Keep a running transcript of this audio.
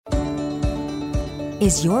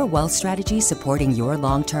Is your wealth strategy supporting your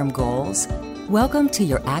long-term goals? Welcome to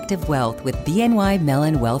Your Active Wealth with BNY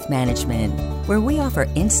Mellon Wealth Management, where we offer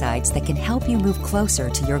insights that can help you move closer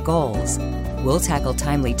to your goals. We'll tackle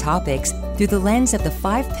timely topics through the lens of the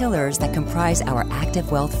 5 pillars that comprise our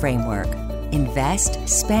Active Wealth framework: invest,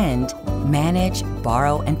 spend, manage,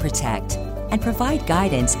 borrow, and protect, and provide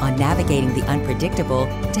guidance on navigating the unpredictable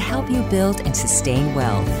to help you build and sustain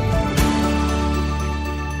wealth.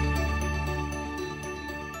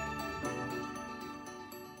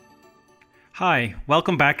 Hi,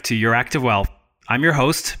 welcome back to Your Active Wealth. I'm your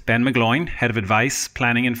host, Ben McGloin, Head of Advice,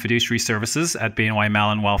 Planning and Fiduciary Services at BNY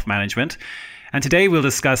Mellon Wealth Management. And today we'll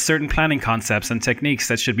discuss certain planning concepts and techniques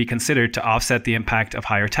that should be considered to offset the impact of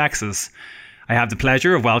higher taxes. I have the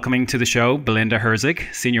pleasure of welcoming to the show Belinda Herzig,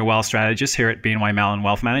 Senior Wealth Strategist here at BNY Mellon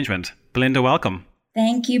Wealth Management. Belinda, welcome.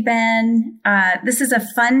 Thank you, Ben. This is a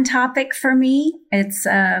fun topic for me. It's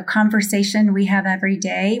a conversation we have every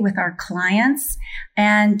day with our clients,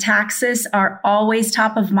 and taxes are always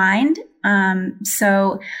top of mind.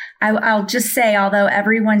 So I'll just say, although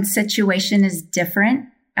everyone's situation is different,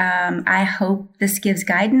 I hope this gives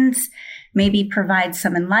guidance, maybe provides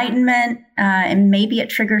some enlightenment, and maybe it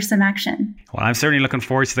triggers some action. Well, I'm certainly looking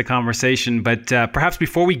forward to the conversation, but perhaps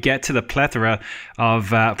before we get to the plethora of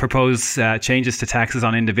proposed changes to taxes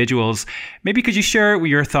on individuals, maybe could you share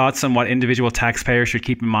your thoughts on what individual taxpayers should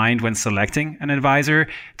keep in mind when selecting an advisor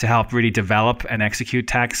to help really develop and execute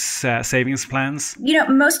tax savings plans? You know,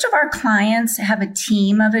 most of our clients have a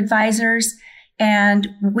team of advisors, and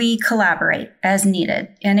we collaborate as needed.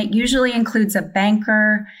 And it usually includes a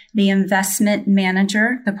banker, the investment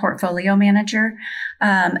manager, the portfolio manager,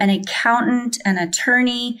 an accountant, an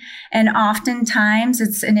attorney, and oftentimes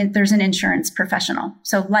there's an insurance professional.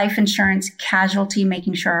 So life insurance, casualty,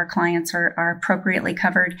 making sure our clients are appropriately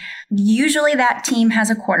covered. Usually that team has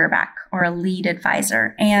a quarterback or a lead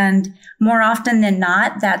advisor. And more often than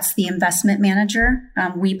not, that's the investment manager.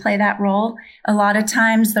 We play that role. A lot of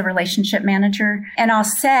times the relationship manager. And I'll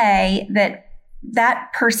say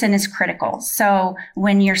that person is critical. So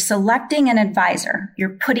when you're selecting an advisor,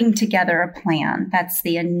 you're putting together a plan. That's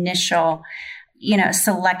the initial,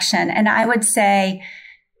 selection. And I would say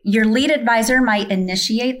your lead advisor might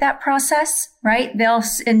initiate that process, right? They'll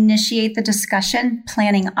initiate the discussion,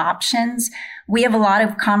 planning options. We have a lot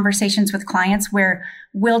of conversations with clients where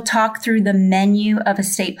we'll talk through the menu of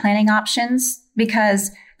estate planning options,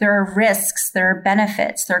 because there are risks, there are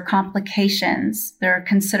benefits, there are complications, there are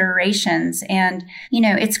considerations. And,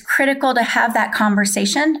 it's critical to have that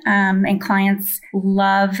conversation. And clients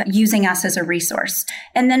love using us as a resource.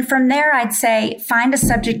 And then from there, I'd say find a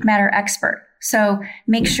subject matter expert. So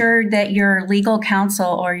make sure that your legal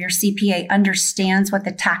counsel or your CPA understands what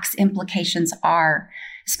the tax implications are,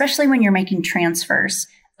 especially when you're making transfers.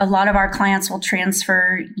 A lot of our clients will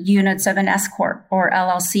transfer units of an S Corp or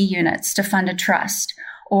LLC units to fund a trust,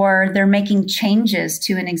 or they're making changes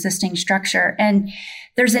to an existing structure. And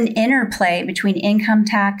there's an interplay between income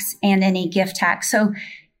tax and any gift tax. So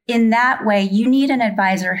in that way, you need an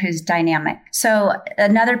advisor who's dynamic. So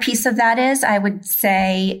another piece of that is, I would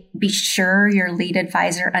say, be sure your lead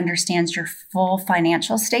advisor understands your full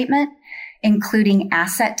financial statement, including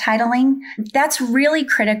asset titling. That's really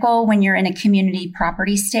critical when you're in a community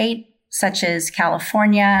property state, such as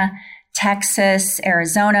California, Texas,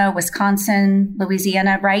 Arizona, Wisconsin,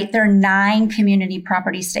 Louisiana, right? There are 9 community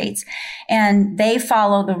property states, and they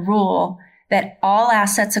follow the rule that all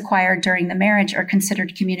assets acquired during the marriage are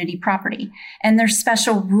considered community property. And there's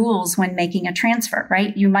special rules when making a transfer,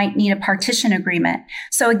 right? You might need a partition agreement.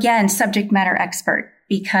 So again, subject matter expert,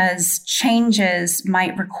 because changes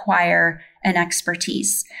might require an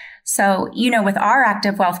expertise. So, with our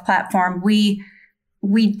Active Wealth platform,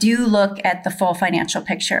 we do look at the full financial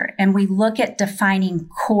picture, and we look at defining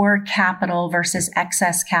core capital versus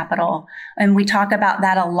excess capital. And we talk about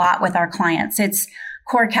that a lot with our clients. It's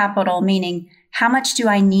core capital, meaning how much do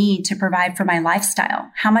I need to provide for my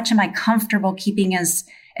lifestyle? How much am I comfortable keeping as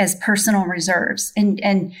personal reserves?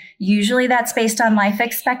 And usually that's based on life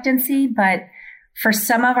expectancy. But for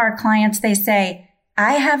some of our clients, they say,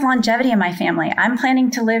 I have longevity in my family. I'm planning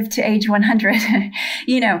to live to age 100.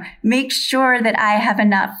 Make sure that I have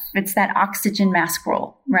enough. It's that oxygen mask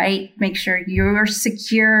rule, right? Make sure you're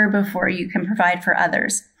secure before you can provide for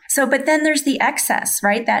others. So, but then there's the excess,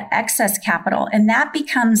 right? That excess capital. And that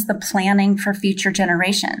becomes the planning for future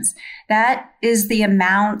generations. That is the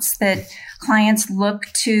amounts that clients look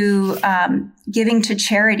to giving to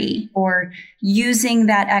charity or using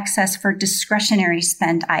that excess for discretionary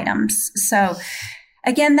spend items. So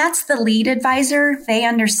again, that's the lead advisor. They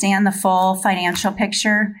understand the full financial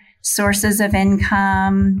picture. sources of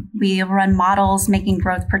income. We run models, making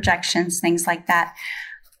growth projections, things like that.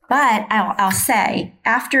 But I'll say,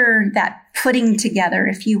 after that putting together,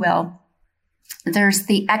 if you will, there's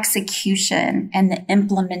the execution and the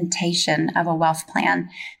implementation of a wealth plan.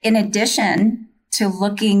 In addition to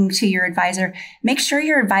looking to your advisor, make sure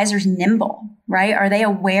your advisor's nimble, right? Are they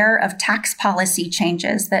aware of tax policy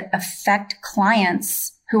changes that affect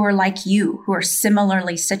clients who are like you, who are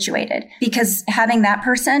similarly situated? Because having that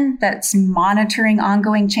person that's monitoring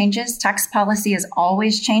ongoing changes, tax policy is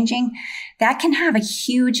always changing, that can have a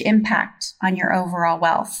huge impact on your overall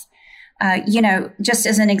wealth. Just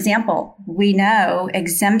as an example, we know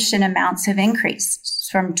exemption amounts have increased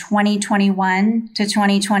from 2021 to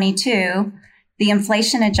 2022. The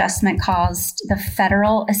inflation adjustment caused the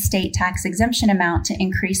federal estate tax exemption amount to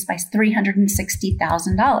increase by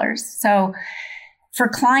 $360,000. So for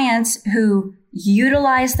clients who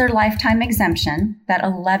utilize their lifetime exemption, that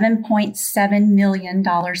 $11.7 million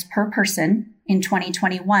per person in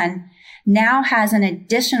 2021 now has an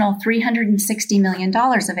additional $360 million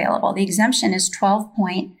available. The exemption is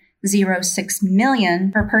 $12.06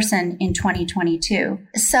 million per person in 2022.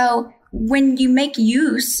 So when you make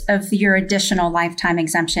use of your additional lifetime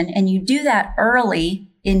exemption and you do that early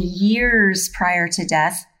in years prior to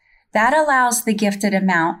death, that allows the gifted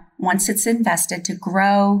amount, once it's invested, to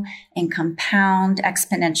grow and compound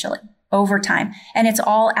exponentially over time. And it's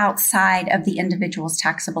all outside of the individual's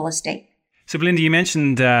taxable estate. So Belinda, you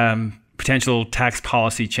mentioned potential tax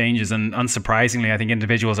policy changes, and unsurprisingly, I think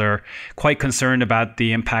individuals are quite concerned about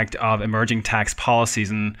the impact of emerging tax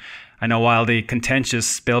policies. And I know while the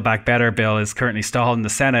contentious Build Back Better bill is currently stalled in the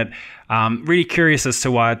Senate, really curious as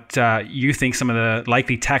to what you think some of the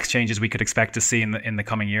likely tax changes we could expect to see in the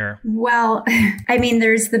coming year. Well,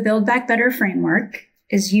 there's the Build Back Better framework.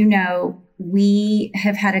 As you know, we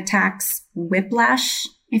have had a tax whiplash,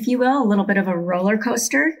 if you will, a little bit of a roller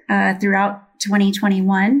coaster throughout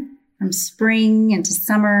 2021. From spring into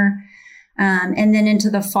summer, and then into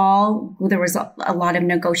the fall, there was a lot of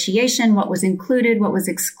negotiation, what was included, what was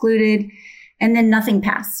excluded, and then nothing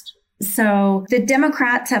passed. So the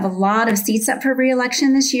Democrats have a lot of seats up for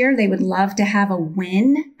re-election this year. They would love to have a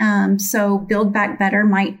win. So Build Back Better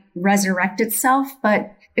might resurrect itself,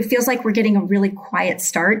 but it feels like we're getting a really quiet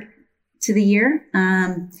start to the year.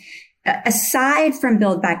 Aside from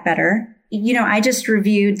Build Back Better, I just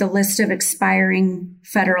reviewed the list of expiring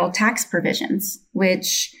federal tax provisions,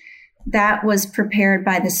 which that was prepared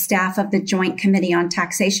by the staff of the Joint Committee on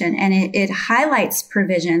Taxation. And it highlights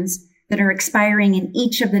provisions that are expiring in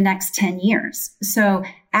each of the next 10 years. So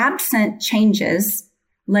absent changes,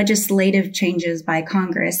 legislative changes by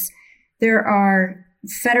Congress, there are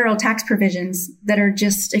federal tax provisions that are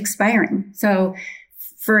just expiring. So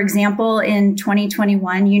for example, in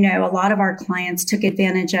 2021, a lot of our clients took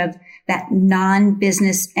advantage of that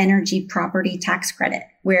non-business energy property tax credit,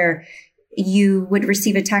 where you would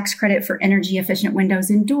receive a tax credit for energy efficient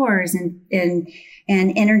windows and doors and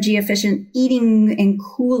energy efficient heating and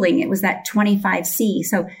cooling. It was that 25C.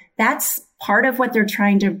 So that's part of what they're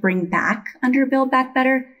trying to bring back under Build Back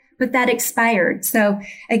Better, but that expired. So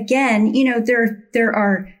again, there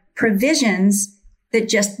are provisions that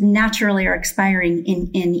just naturally are expiring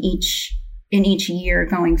in each year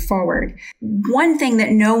going forward. One thing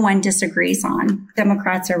that no one disagrees on,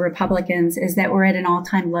 Democrats or Republicans, is that we're at an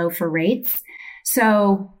all-time low for rates.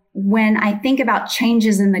 So when I think about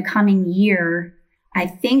changes in the coming year, I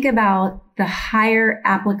think about the higher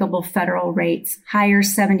applicable federal rates, higher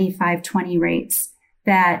 75/20 rates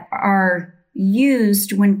that are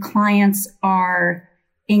used when clients are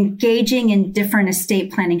engaging in different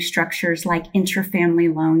estate planning structures like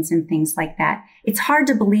intrafamily loans and things like that. It's hard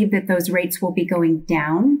to believe that those rates will be going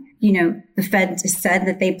down. The Fed said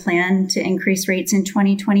that they plan to increase rates in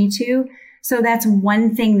 2022. So that's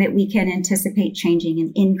one thing that we can anticipate changing,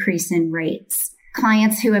 an increase in rates.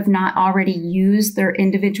 Clients who have not already used their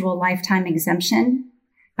individual lifetime exemption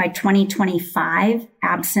by 2025,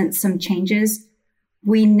 absent some changes,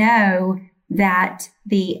 we know that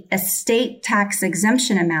the estate tax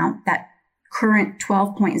exemption amount, that current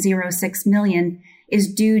 $12.06 million,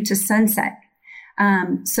 is due to sunset.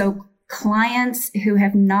 So clients who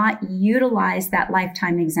have not utilized that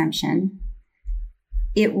lifetime exemption,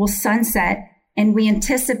 it will sunset, and we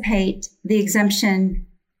anticipate the exemption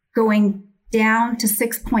going down to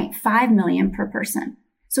 $6.5 million per person.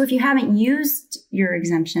 So if you haven't used your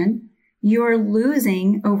exemption, you're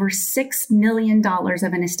losing over $6 million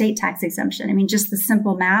of an estate tax exemption. Just the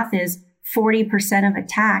simple math is 40% of a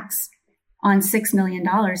tax on $6 million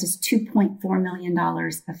is $2.4 million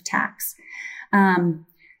of tax.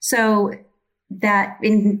 So that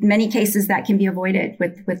in many cases that can be avoided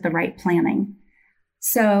with the right planning.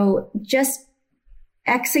 So just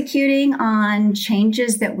executing on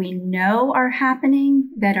changes that we know are happening,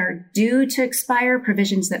 that are due to expire,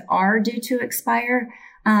 provisions that are due to expire,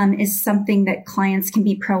 is something that clients can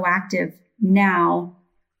be proactive now,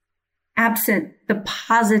 absent the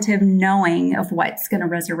positive knowing of what's going to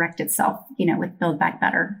resurrect itself, with Build Back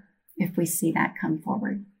Better, if we see that come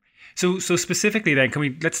forward. So specifically then,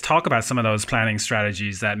 let's talk about some of those planning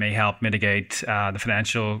strategies that may help mitigate the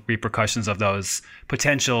financial repercussions of those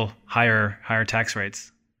potential higher tax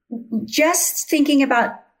rates? Just thinking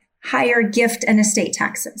about higher gift and estate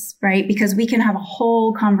taxes, right? Because we can have a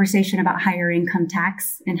whole conversation about higher income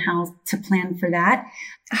tax and how to plan for that.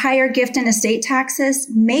 Higher gift and estate taxes,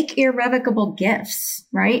 make irrevocable gifts,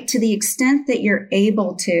 right? To the extent that you're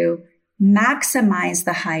able to maximize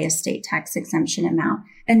the high estate tax exemption amount.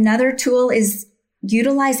 Another tool is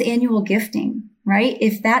utilize annual gifting, right?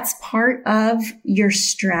 If that's part of your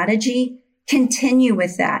strategy, continue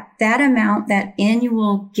with that. That amount, that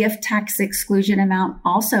annual gift tax exclusion amount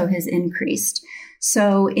also has increased.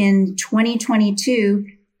 So in 2022,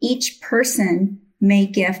 each person may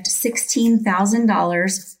gift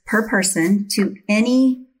 $16,000 per person to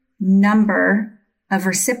any number of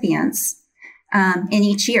recipients in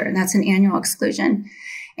each year. And that's an annual exclusion.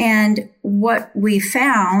 And what we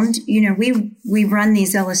found, we run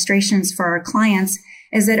these illustrations for our clients,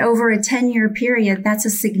 is that over a 10-year period, that's a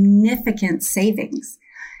significant savings.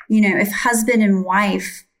 If husband and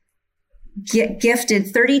wife get gifted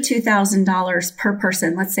 $32,000 per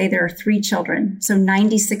person, let's say there are 3 children, so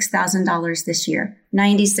 $96,000 this year,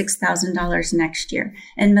 $96,000 next year,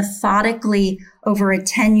 and methodically over a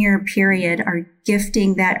 10-year period are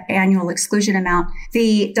gifting that annual exclusion amount,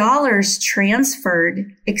 the dollars transferred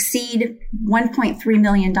exceed $1.3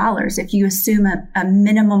 million if you assume a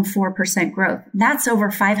minimum 4% growth. That's over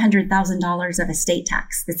 $500,000 of estate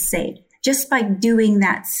tax that's saved just by doing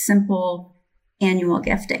that simple annual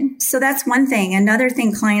gifting. So that's one thing. Another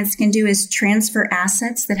thing clients can do is transfer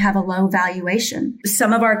assets that have a low valuation.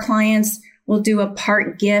 Some of our clients will do a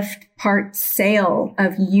part gift, part sale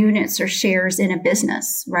of units or shares in a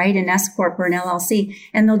business, right? An S Corp or an LLC.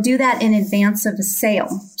 And they'll do that in advance of a sale.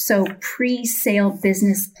 So pre-sale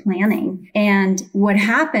business planning. And what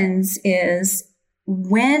happens is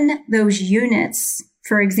when those units,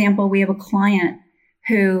 for example, we have a client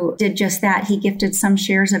who did just that. He gifted some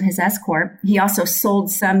shares of his S Corp. He also sold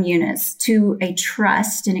some units to a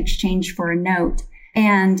trust in exchange for a note.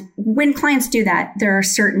 And when clients do that, there are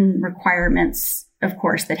certain requirements, of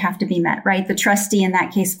course, that have to be met, right? The trustee in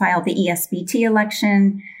that case filed the ESBT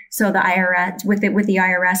election. So the IRS, with the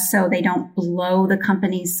IRS, so they don't blow the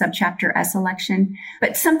company's subchapter S election,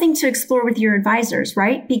 but something to explore with your advisors,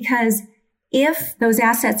 right? Because if those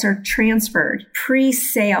assets are transferred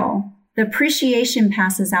pre-sale, the appreciation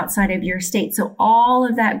passes outside of your estate. So all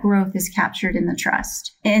of that growth is captured in the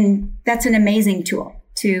trust. And that's an amazing tool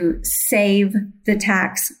to save the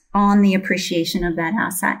tax on the appreciation of that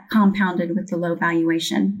asset, compounded with the low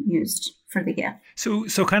valuation used for the gift.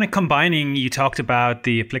 So kind of combining, you talked about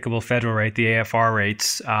the applicable federal rate, the AFR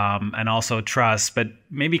rates, and also trust, but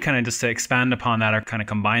maybe kind of just to expand upon that or kind of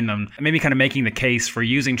combine them, maybe kind of making the case for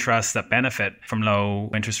using trusts that benefit from low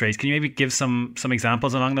interest rates. Can you maybe give some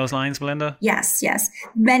examples along those lines, Belinda? Yes.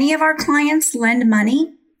 Many of our clients lend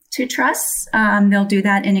money to trusts. They'll do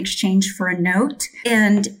that in exchange for a note.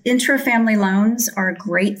 And intra-family loans are a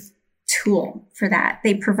great tool for that.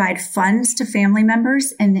 They provide funds to family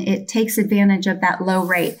members and it takes advantage of that low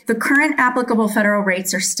rate. The current applicable federal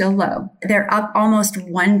rates are still low. They're up almost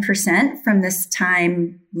 1% from this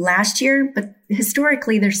time last year, but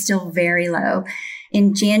historically they're still very low.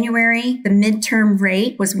 In January, the midterm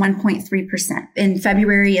rate was 1.3%. In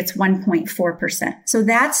February, it's 1.4%. So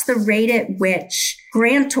that's the rate at which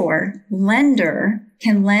grantor, lender,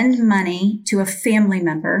 can lend money to a family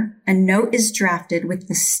member. A note is drafted with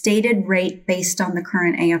the stated rate based on the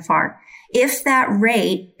current AFR. If that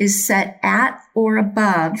rate is set at or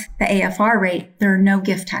above the AFR rate, there are no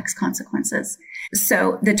gift tax consequences.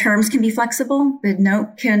 So the terms can be flexible. The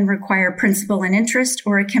note can require principal and interest,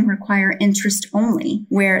 or it can require interest only,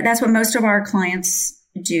 where that's what most of our clients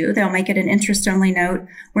do. They'll make it an interest-only note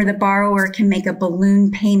where the borrower can make a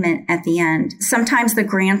balloon payment at the end. Sometimes the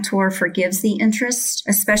grantor forgives the interest,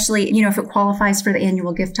 especially, if it qualifies for the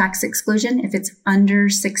annual gift tax exclusion. If it's under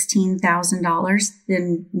 $16,000,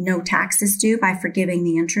 then no tax is due by forgiving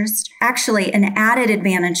the interest. Actually, an added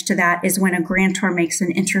advantage to that is when a grantor makes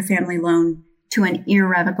an intrafamily loan to an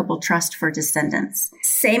irrevocable trust for descendants.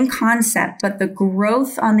 Same concept, but the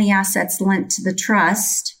growth on the assets lent to the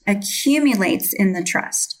trust accumulates in the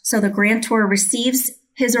trust. So the grantor receives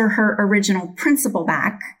his or her original principal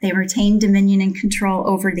back. They retain dominion and control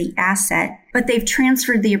over the asset, but they've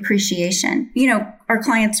transferred the appreciation. Our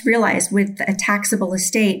clients realize with a taxable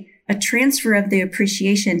estate, a transfer of the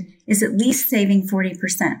appreciation is at least saving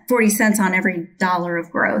 40%, 40 cents on every dollar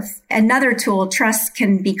of growth. Another tool, trust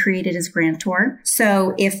can be created as grantor.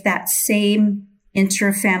 So if that same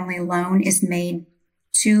intra-family loan is made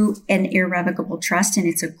to an irrevocable trust and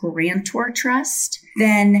it's a grantor trust,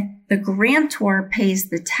 then the grantor pays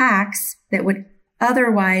the tax that would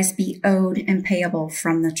otherwise be owed and payable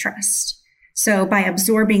from the trust. So by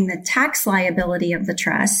absorbing the tax liability of the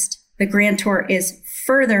trust, the grantor is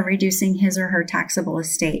further reducing his or her taxable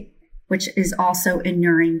estate, which is also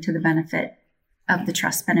inuring to the benefit of the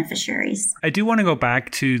trust beneficiaries. I do want to go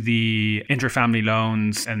back to the intrafamily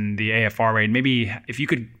loans and the AFR rate. Maybe if you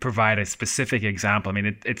could provide a specific example. I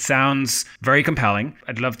mean, it sounds very compelling.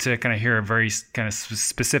 I'd love to kind of hear a very kind of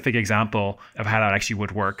specific example of how that actually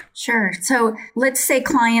would work. Sure. So let's say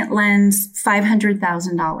client lends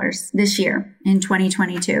 $500,000 this year in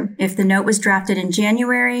 2022. If the note was drafted in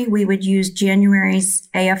January, we would use January's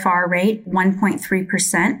AFR rate,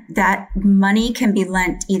 1.3%. That money can be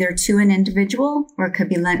lent either to an individual or it could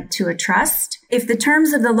be lent to a trust. If the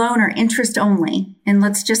terms of the loan are interest only, and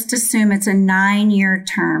let's just assume it's a 9-year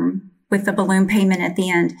term with the balloon payment at the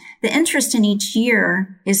end, the interest in each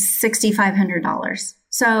year is $6,500.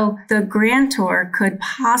 So the grantor could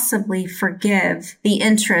possibly forgive the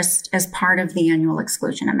interest as part of the annual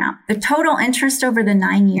exclusion amount. The total interest over the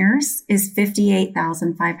 9 years is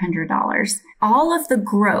 $58,500. All of the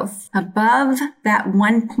growth above that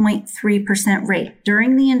 1.3% rate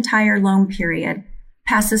during the entire loan period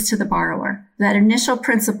passes to the borrower. That initial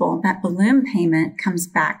principal, that balloon payment, comes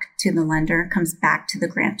back to the lender, comes back to the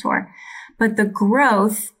grantor. But the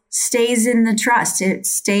growth stays in the trust.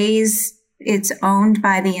 It's owned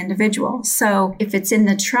by the individual. So if it's in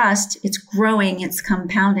the trust, it's growing, it's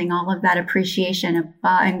compounding. All of that appreciation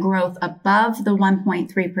and growth above the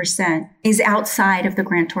 1.3% is outside of the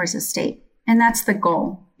grantor's estate. And that's the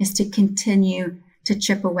goal, is to continue to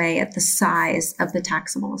chip away at the size of the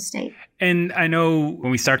taxable estate. And I know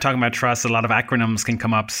when we start talking about trusts, a lot of acronyms can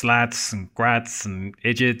come up, SLATs and GRATs and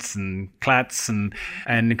IDGITs and CLATs, and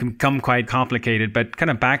it can become quite complicated. But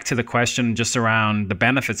kind of back to the question just around the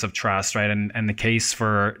benefits of trust, right? And the case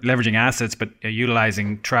for leveraging assets, but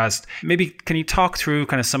utilizing trust. Maybe can you talk through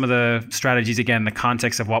kind of some of the strategies, again, the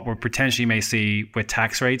context of what we potentially may see with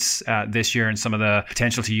tax rates this year and some of the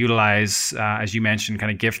potential to utilize, as you mentioned,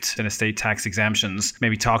 kind of gift and estate tax exemptions.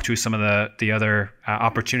 Maybe talk through some of the other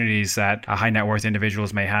opportunities that high net worth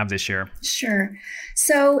individuals may have this year. Sure.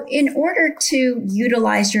 So in order to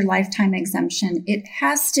utilize your lifetime exemption, it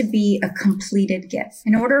has to be a completed gift.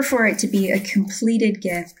 In order for it to be a completed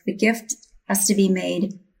gift, the gift has to be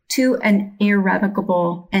made to an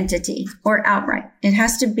irrevocable entity or outright. It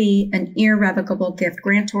has to be an irrevocable gift.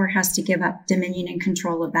 Grantor has to give up dominion and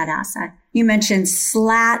control of that asset. You mentioned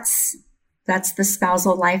SLATs. That's the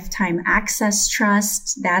Spousal Lifetime Access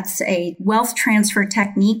Trust. That's a wealth transfer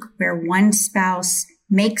technique where one spouse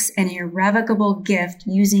makes an irrevocable gift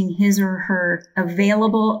using his or her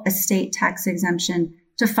available estate tax exemption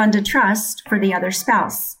to fund a trust for the other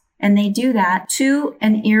spouse. And they do that to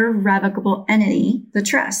an irrevocable entity, the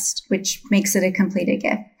trust, which makes it a completed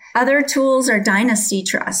gift. Other tools are dynasty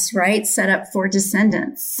trusts, right? Set up for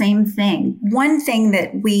descendants. Same thing. One thing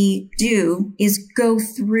that we do is go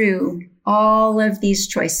through all of these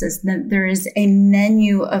choices. There is a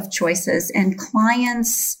menu of choices, and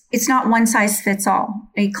clients, it's not one size fits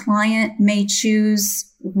all. A client may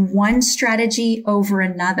choose one strategy over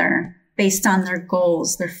another based on their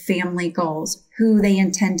goals, their family goals, who they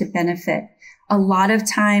intend to benefit. A lot of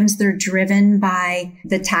times they're driven by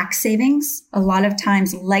the tax savings. A lot of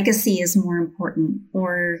times legacy is more important,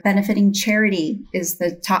 or benefiting charity is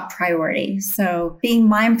the top priority. So being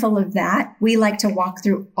mindful of that, we like to walk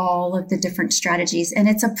through all of the different strategies, and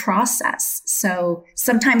it's a process. So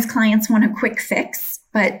sometimes clients want a quick fix,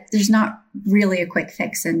 but there's not really a quick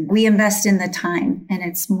fix, and we invest in the time, and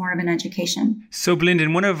it's more of an education. So Belinda,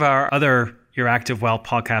 in one of our other Your Active Wealth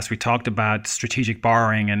podcast, we talked about strategic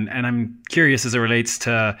borrowing, and I'm curious as it relates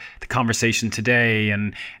to the conversation today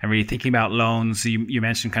and really thinking about loans. You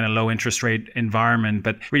mentioned kind of low interest rate environment,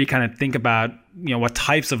 but really kind of think about what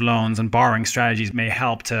types of loans and borrowing strategies may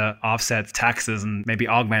help to offset taxes and maybe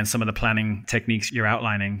augment some of the planning techniques you're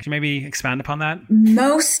outlining. Can you maybe expand upon that?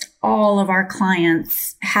 Most all of our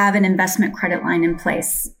clients have an investment credit line in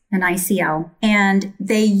place. an ICL. And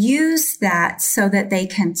they use that so that they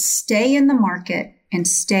can stay in the market and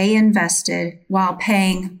stay invested while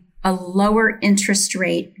paying a lower interest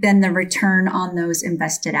rate than the return on those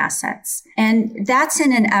invested assets. And that's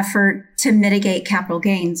in an effort to mitigate capital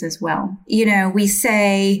gains as well. We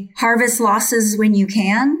say harvest losses when you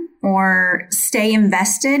can, or stay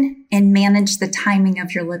invested and manage the timing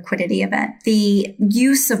of your liquidity event. The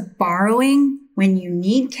use of borrowing when you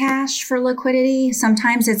need cash for liquidity,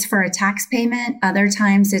 sometimes it's for a tax payment, other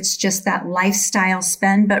times it's just that lifestyle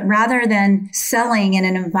spend. But rather than selling in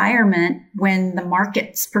an environment when the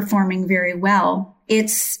market's performing very well,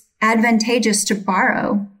 it's advantageous to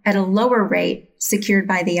borrow at a lower rate secured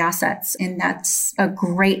by the assets. And that's a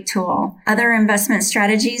great tool. Other investment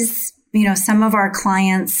strategies, some of our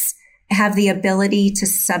clients have the ability to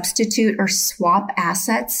substitute or swap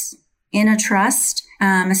assets in a trust,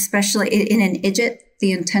 especially in an IDGIT,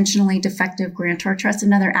 the Intentionally Defective Grantor Trust,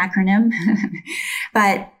 another acronym.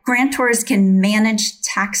 But grantors can manage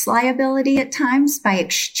tax liability at times by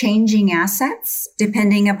exchanging assets,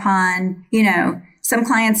 depending upon, some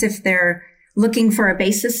clients, if they're looking for a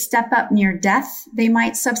basis step up near death, they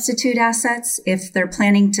might substitute assets. If they're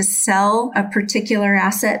planning to sell a particular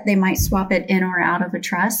asset, they might swap it in or out of a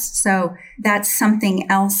trust. So that's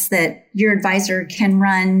something else that your advisor can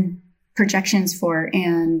run projections for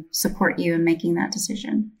and support you in making that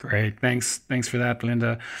decision. Great. Thanks for that,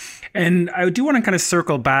 Belinda. And I do want to kind of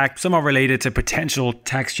circle back, somewhat related to potential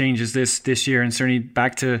tax changes this year, and certainly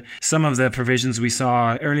back to some of the provisions we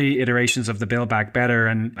saw, early iterations of the Build Back Better,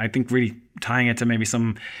 and I think really tying it to maybe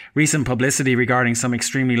some recent publicity regarding some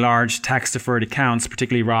extremely large tax-deferred accounts,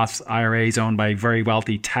 particularly Roth IRAs owned by very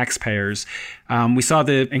wealthy taxpayers. We saw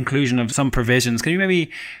the inclusion of some provisions. Can you maybe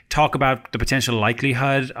talk about the potential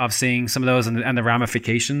likelihood of seeing some of those and the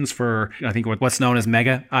ramifications for, I think, what's known as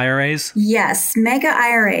mega IRAs? Yes, mega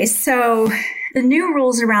IRAs. So the new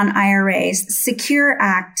rules around IRAs, Secure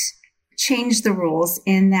Act changed the rules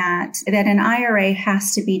in that an IRA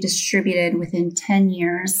has to be distributed within 10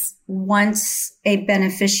 years once a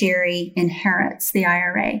beneficiary inherits the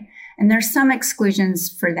IRA. And there's some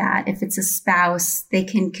exclusions for that. If it's a spouse, they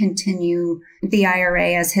can continue the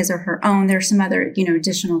IRA as his or her own. There's some other,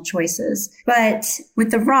 additional choices. But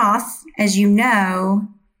with the Roth, as you know,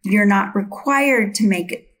 you're not required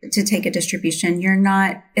to take a distribution. You're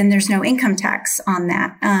not, and there's no income tax on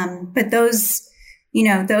that. But those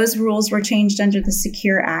rules were changed under the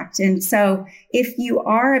Secure Act. And so if you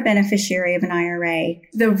are a beneficiary of an IRA,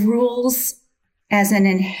 the rules as an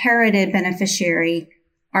inherited beneficiary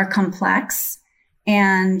are complex.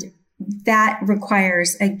 And that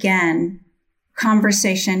requires, again,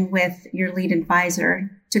 conversation with your lead advisor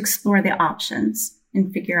to explore the options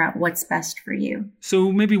and figure out what's best for you.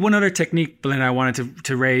 So maybe one other technique, Belinda, I wanted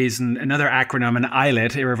to raise, and another acronym, an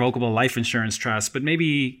ILIT, Irrevocable Life Insurance Trust, but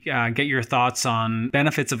maybe get your thoughts on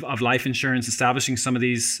benefits of life insurance, establishing some of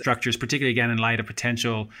these structures, particularly again in light of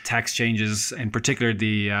potential tax changes, in particular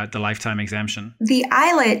the lifetime exemption. The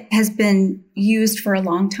ILIT has been used for a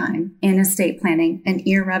long time in estate planning, an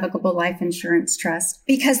irrevocable life insurance trust,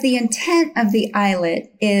 because the intent of the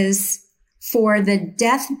ILIT is for the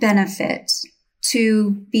death benefit to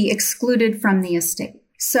be excluded from the estate.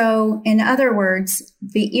 So in other words,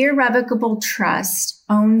 the irrevocable trust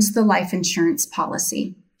owns the life insurance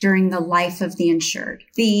policy during the life of the insured.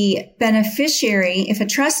 The beneficiary, if a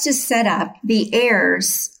trust is set up, the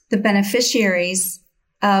heirs, the beneficiaries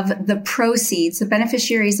of the proceeds, the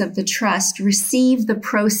beneficiaries of the trust receive the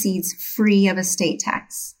proceeds free of estate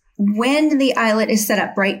tax. When the ILIT is set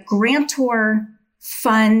up, right, grantor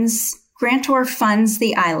funds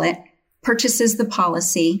the ILIT, purchases the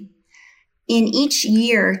policy. In each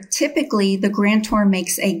year, typically the grantor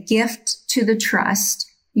makes a gift to the trust,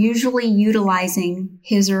 usually utilizing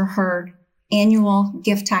his or her annual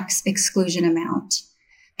gift tax exclusion amount.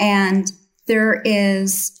 And there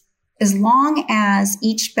is, as long as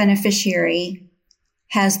each beneficiary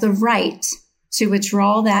has the right to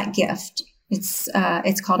withdraw that gift,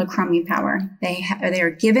 it's called a crummy power. They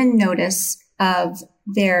are given notice of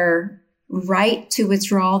their right to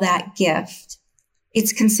withdraw that gift.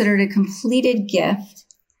 It's considered a completed gift.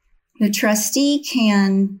 The trustee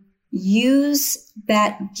can use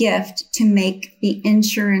that gift to make the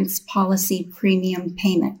insurance policy premium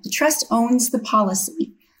payment. The trust owns the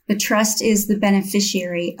policy. The trust is the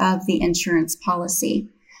beneficiary of the insurance policy.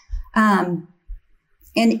 And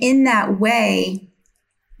in that way,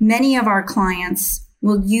 many of our clients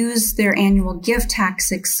will use their annual gift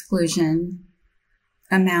tax exclusion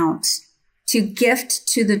amount to gift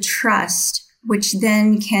to the trust, which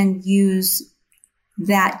then can use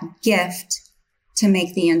that gift to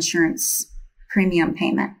make the insurance premium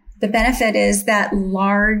payment. The benefit is that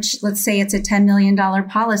large, let's say it's a $10 million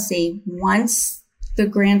policy. Once the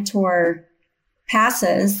grantor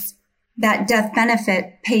passes, that death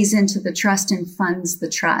benefit pays into the trust and funds the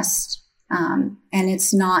trust. And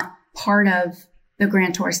it's not part of the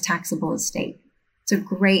grantor's taxable estate. It's a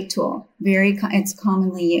great tool. It's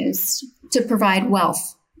commonly used to provide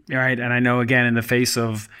wealth. All right. And I know, again, in the face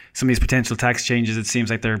of some of these potential tax changes, it seems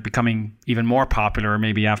like they're becoming even more popular,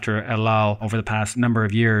 maybe after a lull over the past number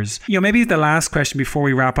of years. Maybe the last question before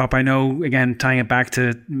we wrap up, I know, again, tying it back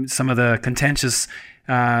to some of the contentious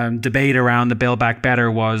debate around the Build Back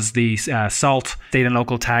Better was the SALT, state and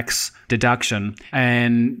local tax deduction.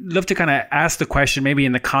 And love to kind of ask the question, maybe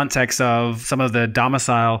in the context of some of the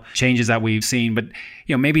domicile changes that we've seen, but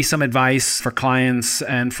maybe some advice for clients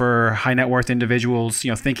and for high net worth individuals,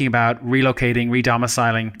 thinking about relocating,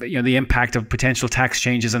 redomiciling, the impact of potential tax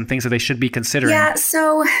changes and things that they should be considering. Yeah.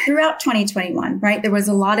 So throughout 2021, right, there was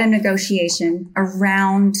a lot of negotiation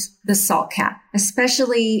around the SALT cap,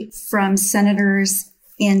 especially from senators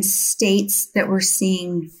in states that were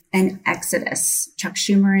seeing an exodus. Chuck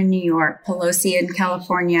Schumer in New York, Pelosi in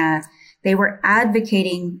California, they were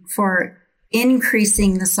advocating for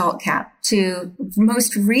increasing the SALT cap to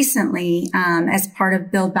most recently, as part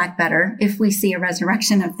of Build Back Better, if we see a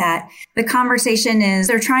resurrection of that. The conversation is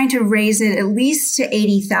they're trying to raise it at least to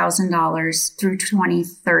 $80,000 through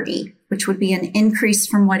 2030, which would be an increase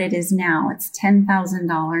from what it is now. It's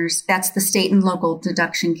 $10,000. That's the state and local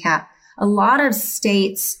deduction cap. A lot of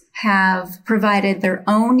states have provided their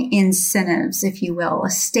own incentives, if you will,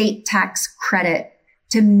 a state tax credit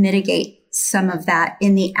to mitigate some of that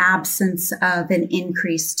in the absence of an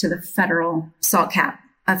increase to the federal SALT cap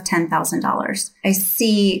of $10,000. I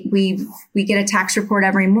see we get a tax report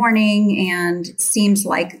every morning, and it seems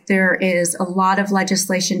like there is a lot of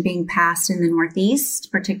legislation being passed in the Northeast,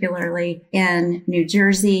 particularly in New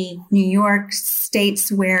Jersey, New York,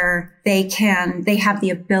 states where they have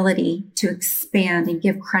the ability to expand and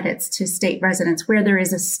give credits to state residents where there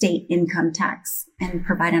is a state income tax and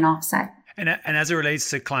provide an offset. And as it relates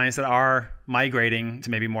to clients that are migrating to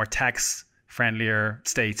maybe more tax-friendlier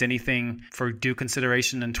states, anything for due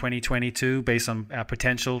consideration in 2022 based on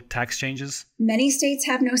potential tax changes? Many states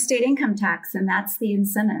have no state income tax, and that's the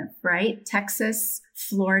incentive, right? Texas,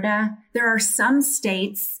 Florida. There are some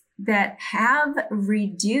states that have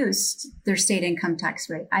reduced their state income tax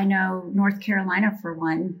rate. I know North Carolina, for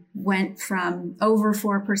one, went from over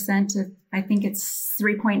 4% to I think it's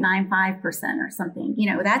 3.95% or something.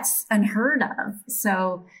 That's unheard of.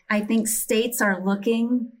 So I think states are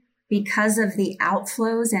looking, because of the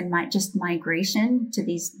outflows and just migration to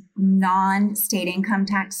these non-state income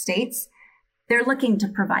tax states, they're looking to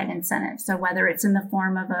provide incentives. So whether it's in the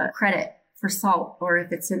form of a credit for SALT or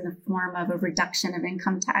if it's in the form of a reduction of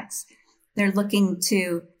income tax, they're looking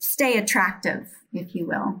to stay attractive, if you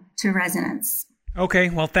will, to residents. Okay,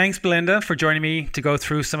 well, thanks, Belinda, for joining me to go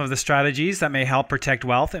through some of the strategies that may help protect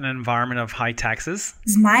wealth in an environment of high taxes.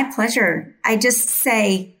 It's my pleasure. I just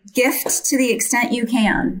say gift to the extent you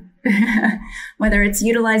can, whether it's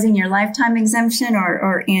utilizing your lifetime exemption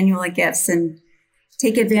or annual gifts, and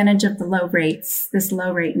take advantage of the low rates, this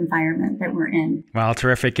low rate environment that we're in. Well,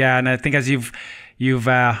 terrific. Yeah, and I think as you've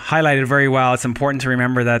highlighted very well, it's important to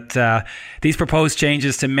remember that these proposed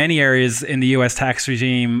changes to many areas in the U.S. tax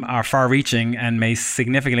regime are far-reaching and may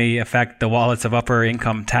significantly affect the wallets of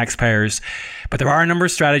upper-income taxpayers. But there are a number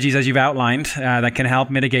of strategies, as you've outlined, that can help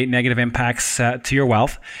mitigate negative impacts to your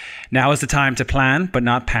wealth. Now is the time to plan, but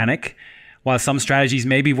not panic. While some strategies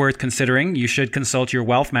may be worth considering, you should consult your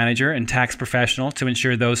wealth manager and tax professional to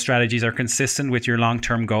ensure those strategies are consistent with your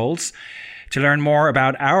long-term goals. To learn more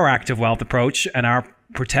about our active wealth approach and our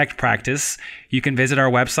Protect practice, you can visit our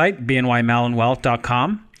website,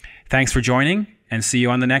 bnymellonwealth.com. Thanks for joining, and see you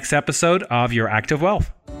on the next episode of Your Active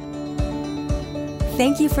Wealth.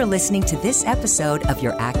 Thank you for listening to this episode of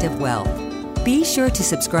Your Active Wealth. Be sure to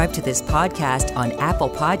subscribe to this podcast on Apple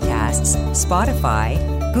Podcasts, Spotify,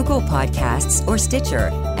 Google Podcasts, or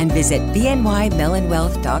Stitcher, and visit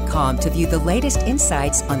bnymellonwealth.com to view the latest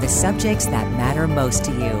insights on the subjects that matter most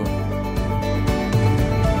to you.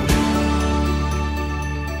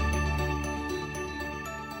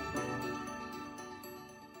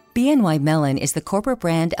 BNY Mellon is the corporate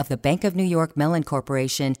brand of the Bank of New York Mellon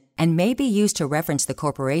Corporation and may be used to reference the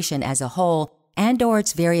corporation as a whole and/or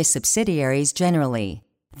its various subsidiaries generally.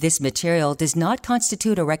 This material does not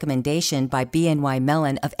constitute a recommendation by BNY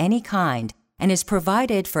Mellon of any kind and is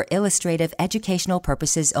provided for illustrative educational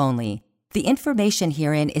purposes only. The information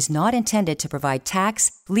herein is not intended to provide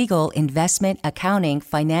tax, legal, investment, accounting,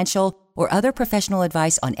 financial, or other professional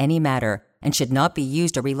advice on any matter and should not be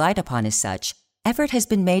used or relied upon as such. Effort has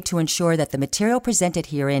been made to ensure that the material presented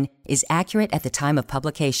herein is accurate at the time of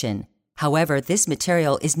publication. However, this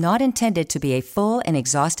material is not intended to be a full and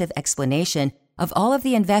exhaustive explanation of all of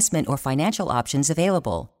the investment or financial options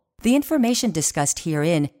available. The information discussed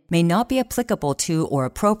herein may not be applicable to or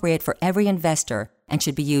appropriate for every investor and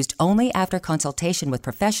should be used only after consultation with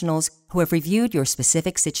professionals who have reviewed your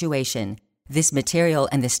specific situation. This material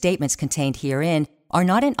and the statements contained herein are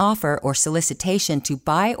not an offer or solicitation to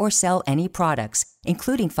buy or sell any products,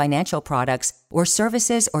 including financial products or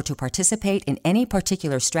services, or to participate in any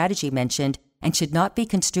particular strategy mentioned, and should not be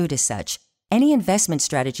construed as such. Any investment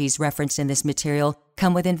strategies referenced in this material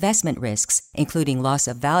come with investment risks, including loss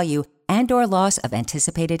of value and/or loss of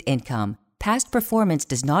anticipated income. Past performance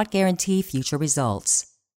does not guarantee future results.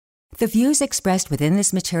 The views expressed within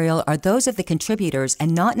this material are those of the contributors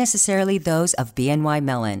and not necessarily those of BNY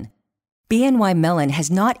Mellon. BNY Mellon has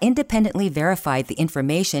not independently verified the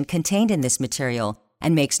information contained in this material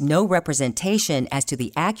and makes no representation as to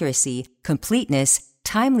the accuracy, completeness,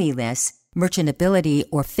 timeliness, merchantability,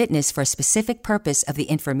 or fitness for a specific purpose of the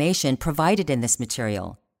information provided in this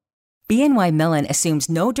material. BNY Mellon assumes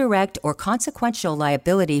no direct or consequential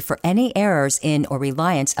liability for any errors in or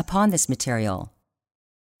reliance upon this material.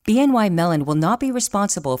 BNY Mellon will not be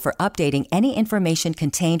responsible for updating any information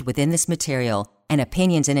contained within this material, and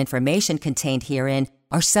opinions and information contained herein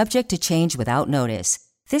are subject to change without notice.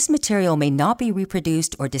 This material may not be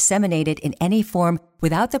reproduced or disseminated in any form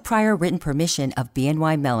without the prior written permission of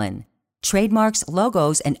BNY Mellon. Trademarks,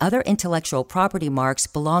 logos, and other intellectual property marks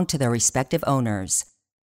belong to their respective owners.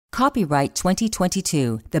 Copyright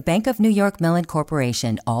 2022, The Bank of New York Mellon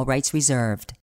Corporation, all rights reserved.